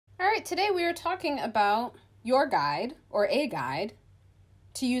All right, today we are talking about your guide or a guide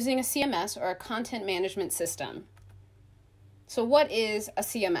to using a CMS or a content management system. So what is a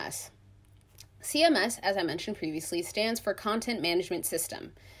CMS? CMS, as I mentioned previously, stands for Content Management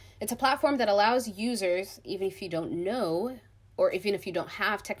System. It's a platform that allows users, even if you don't know, or even if you don't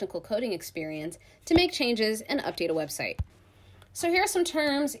have technical coding experience, to make changes and update a website. So here are some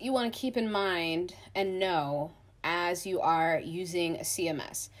terms you want to keep in mind and know as you are using a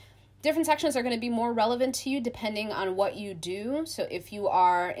CMS. Different sections are going to be more relevant to you depending on what you do. So if you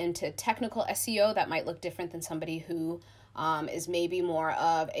are into technical SEO, that might look different than somebody who is maybe more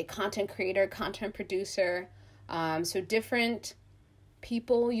of a content creator, content producer. So different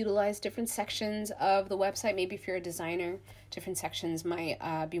people utilize different sections of the website. Maybe if you're a designer, different sections might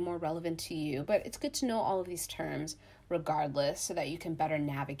be more relevant to you. But it's good to know all of these terms regardless so that you can better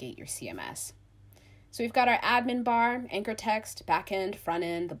navigate your CMS. So we've got our admin bar, anchor text, backend, front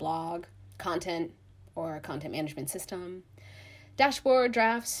end, the blog, content or content management system, dashboard,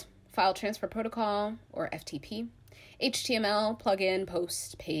 drafts, file transfer protocol or FTP, HTML, plugin,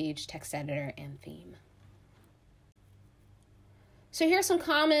 post, page, text editor, and theme. So here are some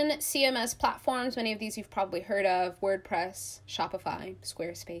common CMS platforms. Many of these you've probably heard of: WordPress, Shopify,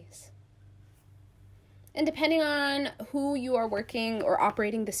 Squarespace. And depending on who you are working or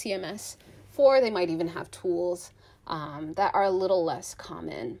operating the CMS for, they might even have tools that are a little less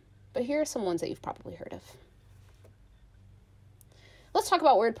common. But here are some ones that you've probably heard of. Let's talk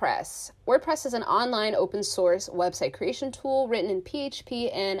about WordPress. WordPress is an online open source website creation tool written in PHP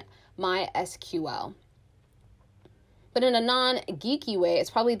and MySQL. But in a non-geeky way, it's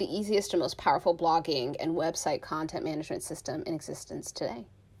probably the easiest and most powerful blogging and website content management system in existence today.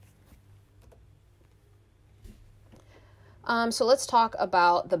 So let's talk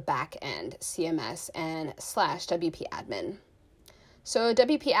about the back-end CMS and /WP admin. So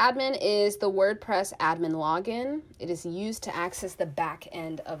WP admin is the WordPress admin login. It is used to access the back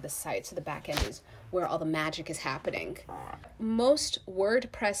end of the site. So the back end is where all the magic is happening. Most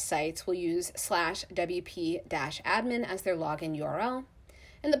WordPress sites will use /WP-admin as their login URL.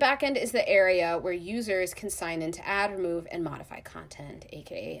 And the back end is the area where users can sign in to add, remove, and modify content,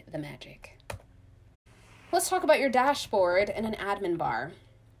 aka the magic. Let's talk about your dashboard and an admin bar.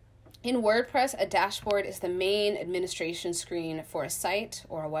 In WordPress, a dashboard is the main administration screen for a site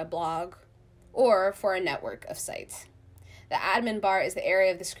or a weblog or for a network of sites. The admin bar is the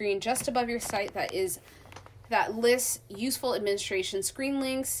area of the screen just above your site that lists useful administration screen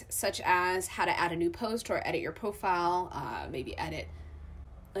links, such as how to add a new post or edit your profile, maybe edit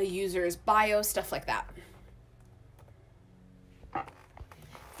a user's bio, stuff like that.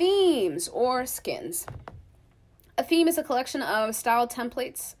 Themes or skins. A theme is a collection of style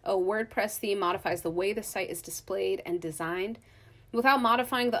templates. A WordPress theme modifies the way the site is displayed and designed without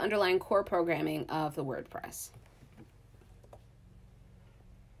modifying the underlying core programming of the WordPress.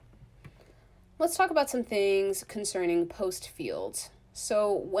 Let's talk about some things concerning post fields.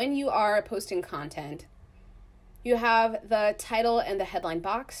 So when you are posting content, you have the title and the headline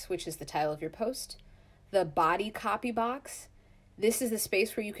box, which is the title of your post, the body copy box. This is the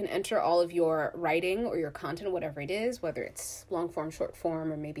space where you can enter all of your writing or your content, whatever it is, whether it's long form, short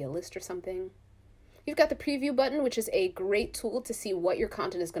form, or maybe a list or something. You've got the preview button, which is a great tool to see what your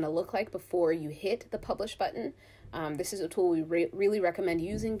content is going to look like before you hit the publish button. This is a tool we really recommend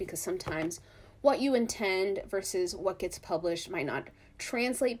using because sometimes what you intend versus what gets published might not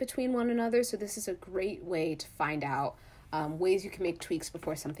translate between one another. So this is a great way to find out ways you can make tweaks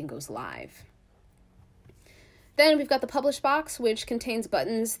before something goes live. Then we've got the publish box, which contains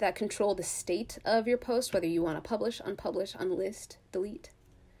buttons that control the state of your post, whether you want to publish, unpublish, unlist, delete.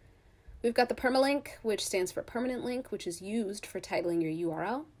 We've got the permalink, which stands for permanent link, which is used for titling your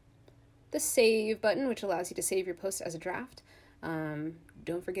URL. The save button, which allows you to save your post as a draft.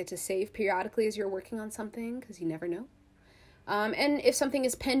 Don't forget to save periodically as you're working on something, because you never know. And if something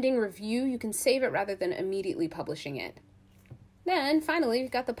is pending review, you can save it rather than immediately publishing it. Then finally,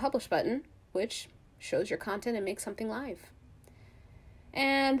 we've got the publish button, which shows your content and makes something live.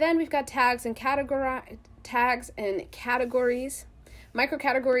 And then we've got tags and categories,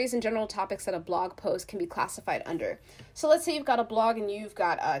 microcategories, and general topics that a blog post can be classified under. So let's say you've got a blog and you've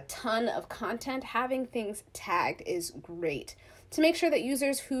got a ton of content. Having things tagged is great to make sure that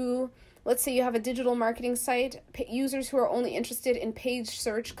users who, let's say you have a digital marketing site, users who are only interested in paid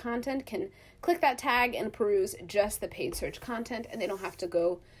search content can click that tag and peruse just the paid search content, and they don't have to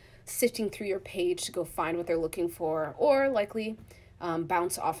go sifting through your page to go find what they're looking for, or likely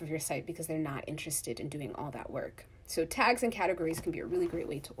bounce off of your site because they're not interested in doing all that work. So tags and categories can be a really great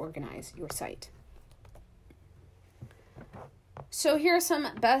way to organize your site. So here are some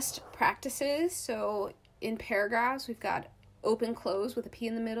best practices. So in paragraphs, we've got open, close with a P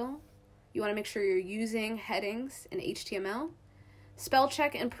in the middle. You want to make sure you're using headings in HTML. Spell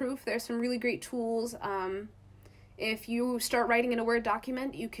check and proof. There's some really great tools. If you start writing in a Word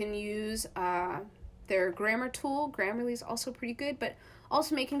document, you can use their grammar tool. Grammarly is also pretty good, but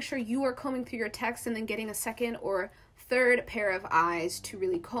also making sure you are combing through your text and then getting a second or third pair of eyes to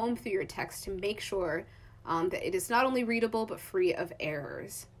really comb through your text to make sure that it is not only readable but free of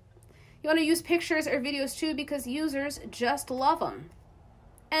errors. You want to use pictures or videos too because users just love them.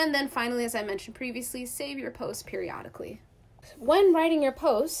 And then finally, as I mentioned previously, save your posts periodically. When writing your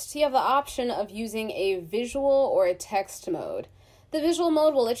post, you have the option of using a visual or a text mode. The visual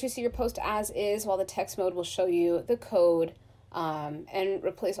mode will let you see your post as is, while the text mode will show you the code and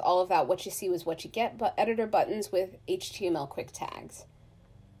replace all of that what you see was what you get, but editor buttons with HTML quick tags.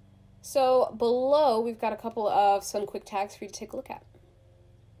 So below, we've got a couple of some quick tags for you to take a look at.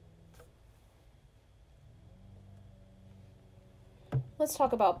 Let's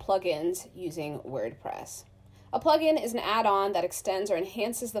talk about plugins using WordPress. A plugin is an add-on that extends or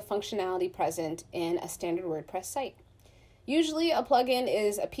enhances the functionality present in a standard WordPress site. Usually, a plugin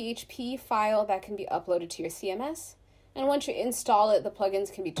is a PHP file that can be uploaded to your CMS, and once you install it, the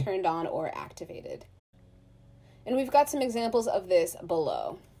plugins can be turned on or activated. And we've got some examples of this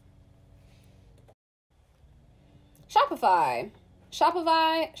below. Shopify.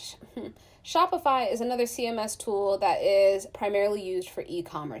 Shopify is another CMS tool that is primarily used for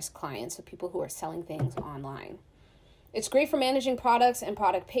e-commerce clients, so people who are selling things online. It's great for managing products and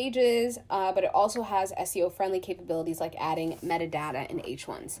product pages, but it also has SEO-friendly capabilities like adding metadata in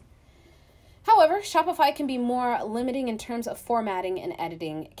H1s. However, Shopify can be more limiting in terms of formatting and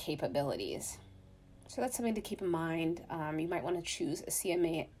editing capabilities. So that's something to keep in mind. You might want to choose a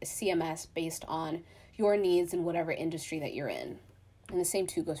CMS based on your needs in whatever industry that you're in. And the same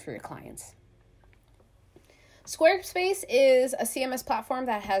too goes for your clients. Squarespace is a CMS platform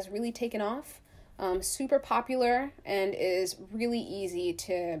that has really taken off, super popular, and is really easy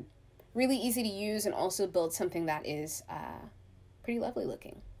to use and also build something that is pretty lovely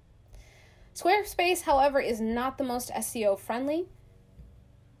looking. Squarespace, however, is not the most SEO friendly.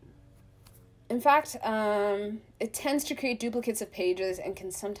 In fact, it tends to create duplicates of pages and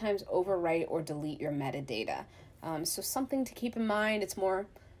can sometimes overwrite or delete your metadata. So something to keep in mind. It's more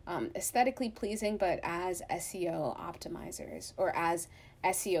aesthetically pleasing, but as SEO optimizers or as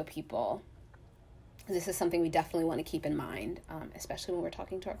SEO people, this is something we definitely want to keep in mind, especially when we're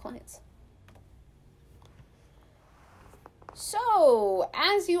talking to our clients. So,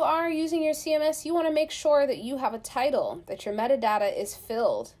 as you are using your CMS, you want to make sure that you have a title, that your metadata is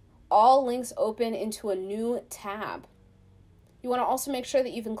filled, all links open into a new tab. You want to also make sure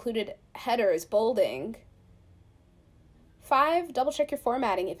that you've included headers, bolding. 5, double check your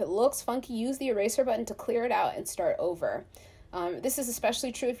formatting. If it looks funky, use the eraser button to clear it out and start over. This is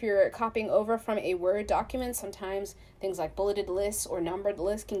especially true if you're copying over from a Word document. Sometimes things like bulleted lists or numbered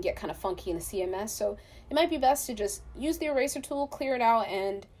lists can get kind of funky in the CMS, so it might be best to just use the eraser tool, clear it out,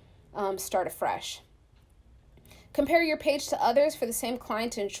 and start afresh. Compare your page to others for the same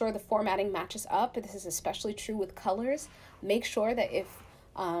client to ensure the formatting matches up. This is especially true with colors. Make sure that if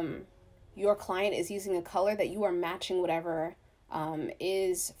your client is using a color, that you are matching whatever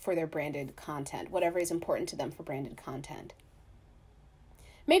is for their branded content, whatever is important to them for branded content.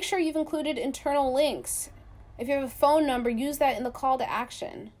 Make sure you've included internal links. If you have a phone number, use that in the call to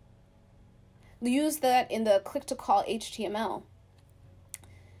action. Use that in the click to call HTML.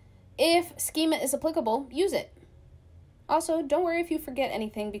 If schema is applicable, use it. Also, don't worry if you forget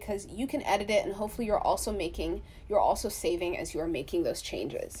anything because you can edit it, and hopefully you're also saving as you are making those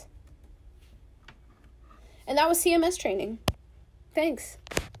changes. And that was CMS training. Thanks.